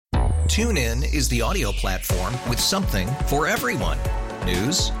TuneIn is the audio platform with something for everyone.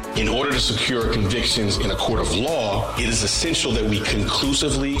 News. In order to secure convictions in a court of law, it is essential that we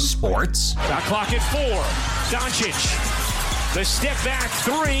conclusively. Sports. Shot clock at 4. Doncic. The step back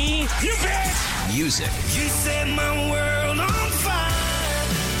 3. You bet. Music. You set my world on fire.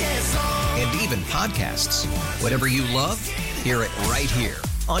 Yes, and even podcasts. Whatever you love, hear it right here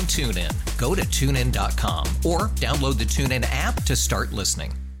on TuneIn. Go to TuneIn.com or download the TuneIn app to start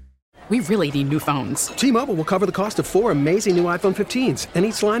listening. We really need new phones. T-Mobile will cover the cost of 4 amazing new iPhone 15s, and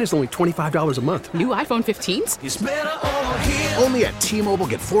each line is only $25 a month. New iPhone 15s? it's better over here. Only at T-Mobile,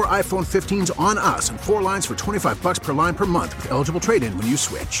 get 4 iPhone 15s on us and 4 lines for $25 per line per month with eligible trade-in when you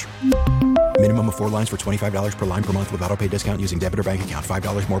switch. Minimum of 4 lines for $25 per line per month with autopay discount using debit or bank account.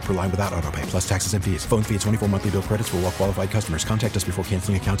 $5 more per line without autopay, plus taxes and fees. Phone fee at 24 monthly bill credits for well-qualified customers. Contact us before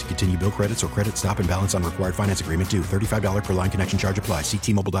canceling account to continue bill credits or credit stop and balance on required finance agreement due. $35 per line connection charge applies. See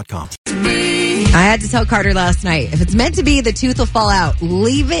T-Mobile.com. I had to tell Carter last night, if it's meant to be, the tooth will fall out.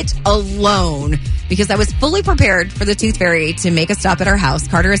 Leave it alone. Because I was fully prepared for the tooth fairy to make a stop at our house.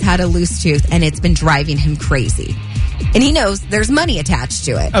 Carter has had a loose tooth, and it's been driving him crazy. And he knows there's money attached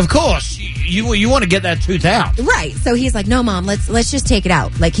to it. Of course. You want to get that tooth out. Right. So he's like, no, Mom, let's just take it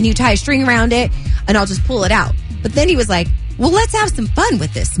out. Like, can you tie a string around it, and I'll just pull it out. But then he was like, well, let's have some fun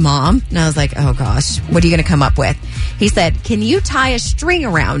with this, Mom. And I was like, oh, gosh, what are you going to come up with? He said, can you tie a string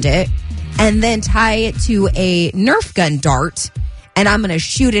around it and then tie it to a Nerf gun dart, and I'm going to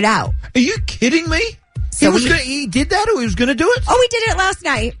shoot it out? Are you kidding me? So he did that, or he was going to do it? Oh, we did it last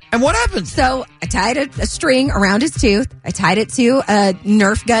night. And what happened? So I tied a string around his tooth. I tied it to a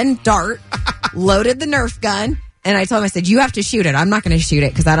Nerf gun dart, loaded the Nerf gun, and I told him, I said, you have to shoot it. I'm not going to shoot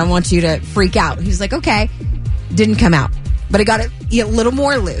it because I don't want you to freak out. He was like, okay. Didn't come out. But I got it a little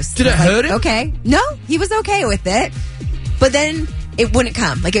more loose. Did it hurt him? Okay. No, he was okay with it. But then it wouldn't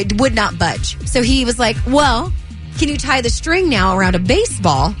come. Like, it would not budge. So he was like, well, can you tie the string now around a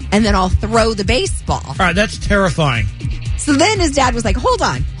baseball, and then I'll throw the baseball? All right, that's terrifying. So then his dad was like, hold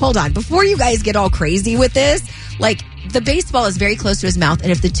on. Before you guys get all crazy with this, like, the baseball is very close to his mouth,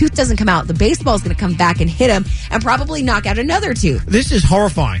 and if the tooth doesn't come out, the baseball is going to come back and hit him and probably knock out another tooth. This is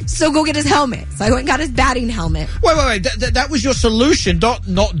horrifying. So go get his helmet. So I went and got his batting helmet. Wait. That was your solution.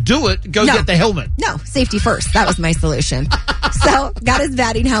 Not do it. Go get the helmet. No, safety first. That was my solution. So got his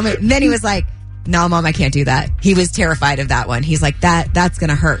batting helmet. And then he was like, no, Mom, I can't do that. He was terrified of that one. He's like, that's going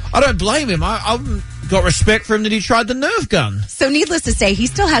to hurt. I don't blame him. I've got respect for him that he tried the Nerf gun. So needless to say, he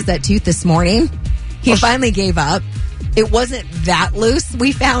still has that tooth this morning. He finally gave up. It wasn't that loose,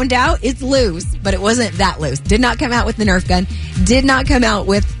 we found out. It's loose, but it wasn't that loose. Did not come out with the Nerf gun. Did not come out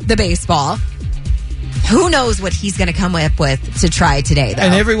with the baseball. Who knows what he's going to come up with to try today, though.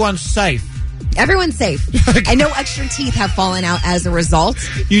 And everyone's safe. Everyone's safe. And no extra teeth have fallen out as a result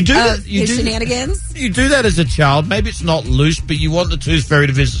of his shenanigans. You do that as a child. Maybe it's not loose, but you want the tooth fairy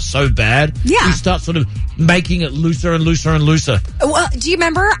to visit so bad. Yeah. You start sort of making it looser and looser and looser. Well, do you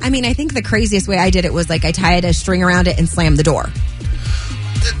remember? I mean, I think the craziest way I did it was like I tied a string around it and slammed the door.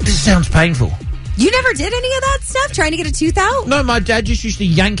 This sounds painful. You never did any of that stuff, trying to get a tooth out? No, my dad just used to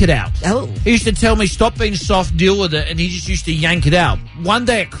yank it out. Oh. He used to tell me, stop being soft, deal with it, and he just used to yank it out. One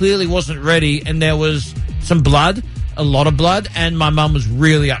day it clearly wasn't ready, and there was some blood, a lot of blood, and my mum was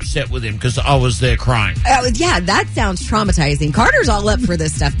really upset with him because I was there crying. Yeah, that sounds traumatizing. Carter's all up for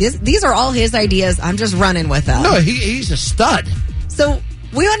this stuff. These are all his ideas. I'm just running with them. No, he's a stud. So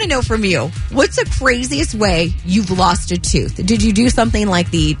we want to know from you, what's the craziest way you've lost a tooth? Did you do something like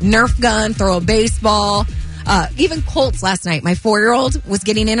the Nerf gun, throw a baseball? Even Colts last night, my 4-year-old was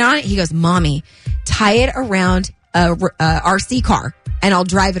getting in on it. He goes, Mommy, tie it around a RC car and I'll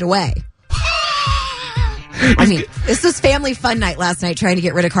drive it away. I mean, this was family fun night last night trying to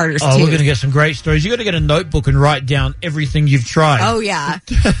get rid of Carter's tooth. We're going to get some great stories. You got to get a notebook and write down everything you've tried. Oh, yeah.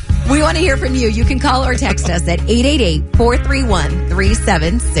 We want to hear from you. You can call or text us at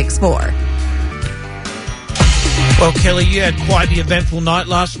 888-431-3764. Well, Kelly, you had quite the eventful night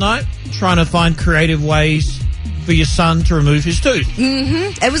last night, trying to find creative ways for your son to remove his tooth.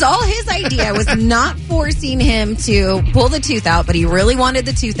 Mm-hmm. It was all his idea. I was not forcing him to pull the tooth out, but he really wanted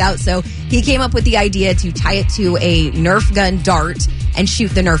the tooth out, so he came up with the idea to tie it to a Nerf gun dart and shoot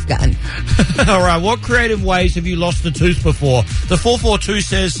the Nerf gun. All right, what creative ways have you lost a tooth before? The 442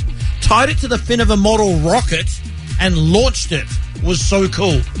 says, tied it to the fin of a model rocket and launched it. Was so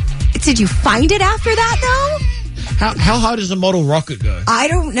cool. Did you find it after that, though? How high does a model rocket go? I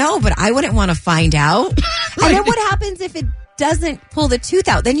don't know, but I wouldn't want to find out. Right. And then what happens if it doesn't pull the tooth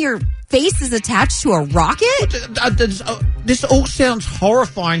out? Then your face is attached to a rocket? This all sounds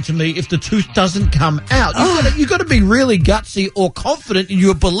horrifying to me if the tooth doesn't come out. You've got to be really gutsy or confident in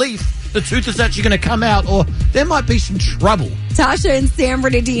your belief the tooth is actually going to come out, or there might be some trouble. Tasha in San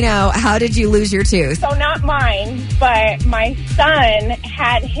Bernardino, how did you lose your tooth? So not mine, but my son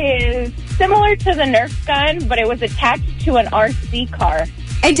had his similar to the Nerf gun, but it was attached to an RC car.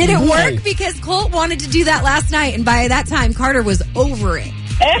 And did it work? Because Colt wanted to do that last night, and by that time, Carter was over it.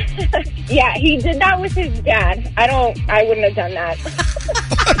 Yeah, he did that with his dad. I wouldn't have done that.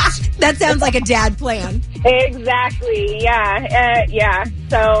 That sounds like a dad plan. Exactly, yeah.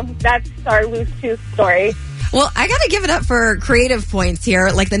 So that's our loose tooth story. Well, I got to give it up for creative points here.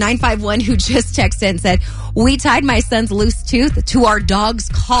 Like the 951 who just texted and said, we tied my son's loose tooth to our dog's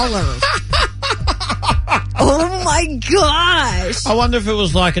collar. Oh, my gosh. I wonder if it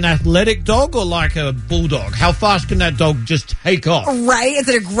was like an athletic dog or like a bulldog. How fast can that dog just take off? Right? Is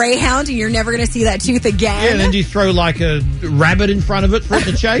it a greyhound and you're never going to see that tooth again? Yeah, and then do you throw like a rabbit in front of it for it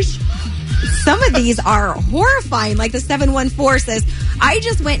to chase? Some of these are horrifying. Like the 714 says, I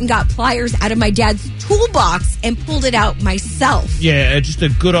just went and got pliers out of my dad's toolbox and pulled it out myself. Yeah, just a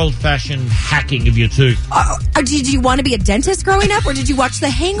good old-fashioned hacking of your tooth. Did you want to be a dentist growing up, or did you watch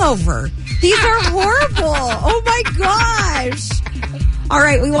The Hangover? These are horrible. Oh, my gosh. All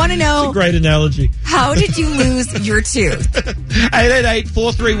right, we want to know. It's a great analogy. How did you lose your tooth?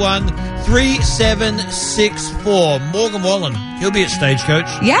 888-431-3764. Morgan Wallen, he'll be at Stagecoach.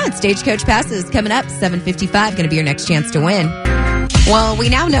 Yeah, it's Stagecoach Passes coming up, 7:55, going to be your next chance to win. Well, we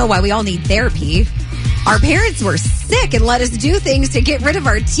now know why we all need therapy. Our parents were sick and let us do things to get rid of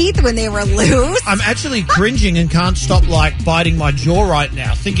our teeth when they were loose. I'm actually cringing and can't stop, biting my jaw right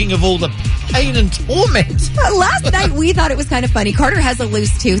now, thinking of all the pain and torment. Last night, we thought it was kind of funny. Carter has a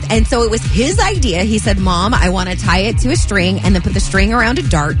loose tooth, and so it was his idea. He said, Mom, I want to tie it to a string and then put the string around a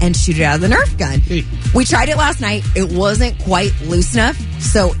dart and shoot it out of the Nerf gun. We tried it last night. It wasn't quite loose enough,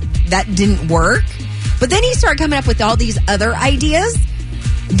 so that didn't work. But then he started coming up with all these other ideas.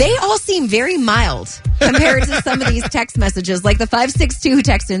 They all seem very mild compared to some of these text messages. Like the 562 who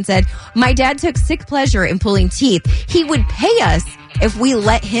texted and said, my dad took sick pleasure in pulling teeth. He would pay us if we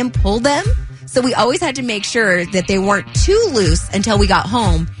let him pull them. So we always had to make sure that they weren't too loose until we got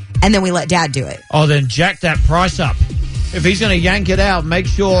home, and then we let Dad do it. Oh, then jack that price up. If he's going to yank it out, make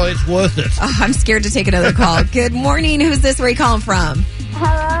sure it's worth it. Oh, I'm scared to take another call. Good morning. Who's this? Where are you calling from?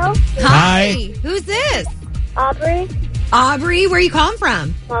 Hello? Hi. Who's this? Aubrey. Aubrey, where are you calling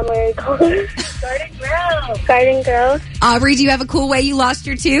from? Mom, where are you calling? Garden Grove. Garden Grove. Aubrey, do you have a cool way you lost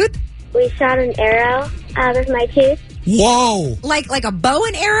your tooth? We shot an arrow out of my tooth. Whoa. Like a bow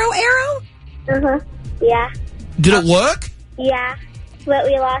and arrow? Uh-huh. Yeah. Did it work? Yeah. But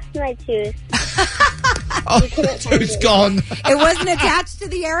we lost my tooth. Oh, the tooth's gone. It wasn't attached to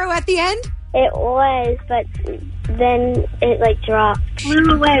the arrow at the end? It was, but then it dropped.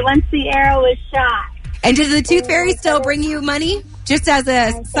 Flew away once the arrow was shot. And did the Tooth Fairy still bring you money? Just as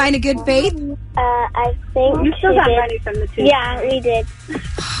a sign of good faith? I think we still got money from the Tooth. Yeah, we did.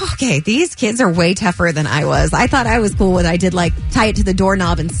 Okay, these kids are way tougher than I was. I thought I was cool when I did tie it to the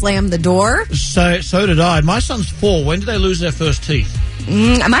doorknob and slam the door. So did I. My son's 4. When did they lose their first teeth?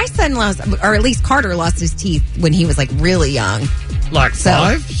 My son lost, or at least Carter lost his teeth when he was really young. Like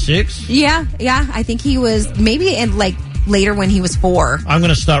 5, 6? Yeah. I think he was maybe in later when he was 4. I'm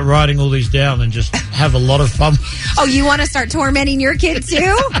going to start writing all these down and just have a lot of fun. Oh, you want to start tormenting your kid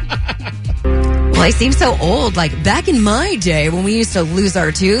too? Well, I seem so old. Back in my day when we used to lose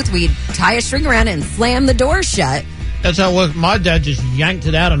our tooth, we'd tie a string around it and slam the door shut. That's how it worked. My dad just yanked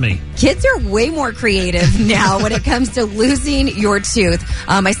it out of me. Kids are way more creative now when it comes to losing your tooth.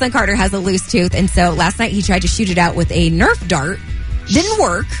 My son Carter has a loose tooth, and so last night he tried to shoot it out with a Nerf dart. Didn't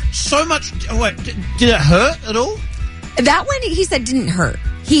work. So much. Wait, did it hurt at all? That one, he said, didn't hurt.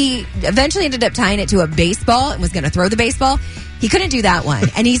 He eventually ended up tying it to a baseball and was going to throw the baseball. He couldn't do that one.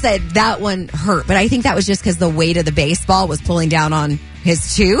 And he said that one hurt. But I think that was just because the weight of the baseball was pulling down on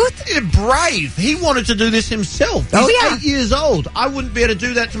his tooth. Yeah, brave. He wanted to do this himself. He's 8 years old. I wouldn't be able to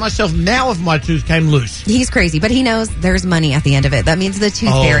do that to myself now if my tooth came loose. He's crazy, but he knows there's money at the end of it. That means the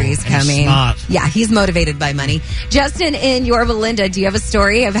Tooth Fairy's coming. Smart. Yeah, he's motivated by money. Justin in Yorba Linda, do you have a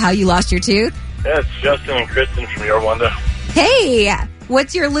story of how you lost your tooth? Yeah, it's Justin and Kristen from Yorba Linda. Hey,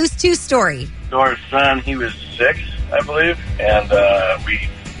 what's your loose tooth story? So our son, he was 6, I believe, and we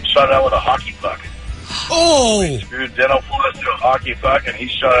shot out with a hockey puck. Oh! We screwed dental floss to a hockey puck, and he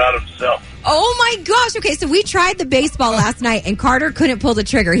shot out himself. Oh my gosh! Okay, so we tried the baseball last night, and Carter couldn't pull the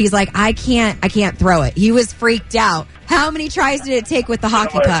trigger. He's like, I can't throw it. He was freaked out. How many tries did it take with the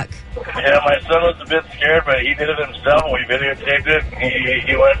hockey puck? Yeah, my son was a bit scared, but he did it himself. We videotaped it.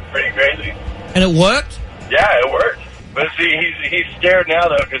 He went pretty crazy. And it worked? Yeah, it worked. But see, he's scared now,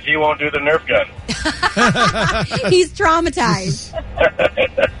 though, because he won't do the Nerf gun. He's traumatized.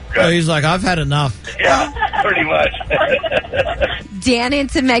 So he's like, I've had enough. Yeah, pretty much. Dan in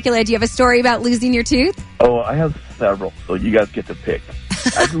Temecula, do you have a story about losing your tooth? Oh, I have several, so you guys get to pick.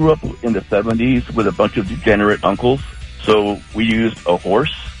 I grew up in the 70s with a bunch of degenerate uncles, so we used a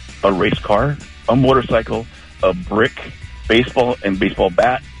horse, a race car, a motorcycle, a brick, baseball, and baseball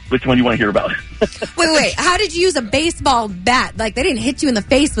bat. Which one do you want to hear about? Wait. How did you use a baseball bat? Like, they didn't hit you in the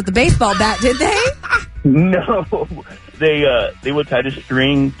face with the baseball bat, did they? No. They would tie the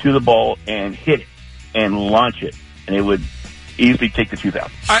string to the ball and hit it and launch it, and it would easily take the tooth out.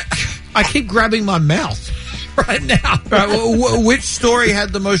 I keep grabbing my mouth right now. Right, which story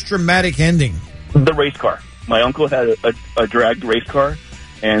had the most dramatic ending? The race car. My uncle had a dragged race car,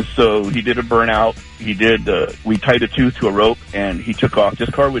 and so he did a burnout. We tied a tooth to a rope, and he took off.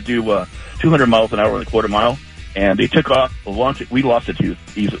 This car would do 200 miles an hour in a quarter mile, and they took off, launched it. We lost a tooth,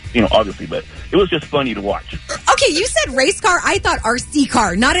 obviously, but it was just funny to watch. Okay, you said race car. I thought RC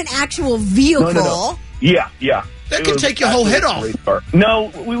car, not an actual vehicle. No. Yeah. That could take your whole head off.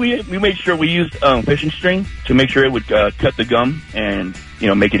 No, we made sure we used fishing string to make sure it would cut the gum and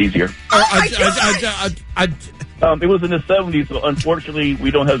make it easier. It was in the 70s, so unfortunately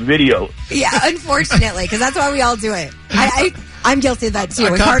we don't have video. Yeah, unfortunately, because that's why we all do it. I'm guilty of that too.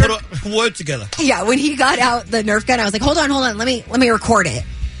 I can't put a word together. Yeah, when he got out the Nerf gun, I was like, hold on, let me record it.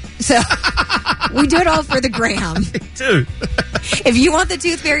 So we do it all for the gram. Dude. If you want the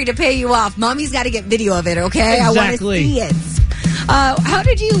tooth fairy to pay you off, Mommy's got to get video of it, okay? Exactly. I want to see it. How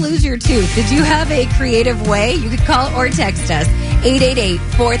did you lose your tooth? Did you have a creative way? You could call or text us,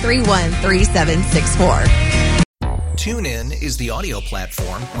 888-431-3764. TuneIn is the audio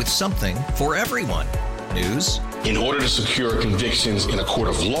platform with something for everyone. News. In order to secure convictions in a court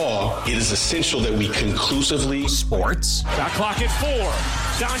of law, it is essential that we conclusively. Sports. Shot clock at 4.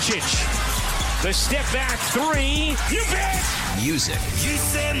 Doncic. The step back 3. You bet. Music. You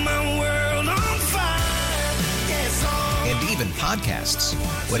set my world on fire. Yes, and even podcasts.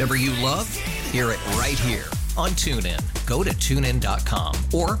 Whatever you love, hear it right here on TuneIn. Go to TuneIn.com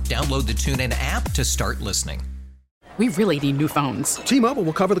or download the TuneIn app to start listening. We really need new phones. T-Mobile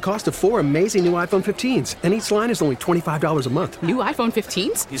will cover the cost of 4 amazing new iPhone 15s, and each line is only $25 a month. New iPhone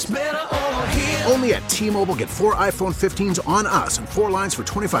 15s? It's better over here. Only at T-Mobile, get 4 iPhone 15s on us and 4 lines for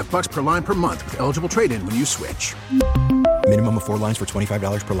 $25 per line per month with eligible trade-in when you switch. Minimum of 4 lines for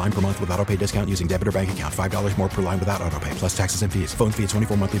 $25 per line per month with autopay discount using debit or bank account. $5 more per line without autopay, plus taxes and fees. Phone fee at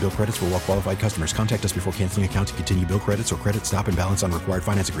 24 monthly bill credits for well-qualified customers. Contact us before canceling account to continue bill credits or credit stop and balance on required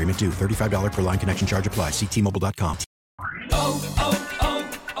finance agreement due. $35 per line connection charge applies. See T-Mobile.com.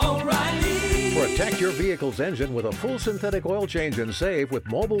 O'Reilly. Protect your vehicle's engine with a full synthetic oil change and save with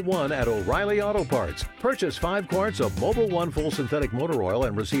Mobile One at O'Reilly Auto Parts. Purchase 5 quarts of Mobile One full synthetic motor oil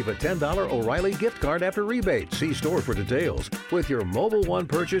and receive a $10 O'Reilly gift card after rebate. See store for details. With your Mobile One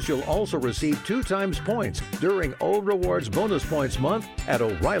purchase, you'll also receive 2 times points during O Rewards Bonus Points Month at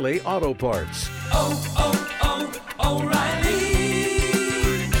O'Reilly Auto Parts.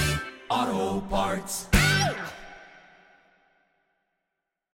 O'Reilly Auto Parts.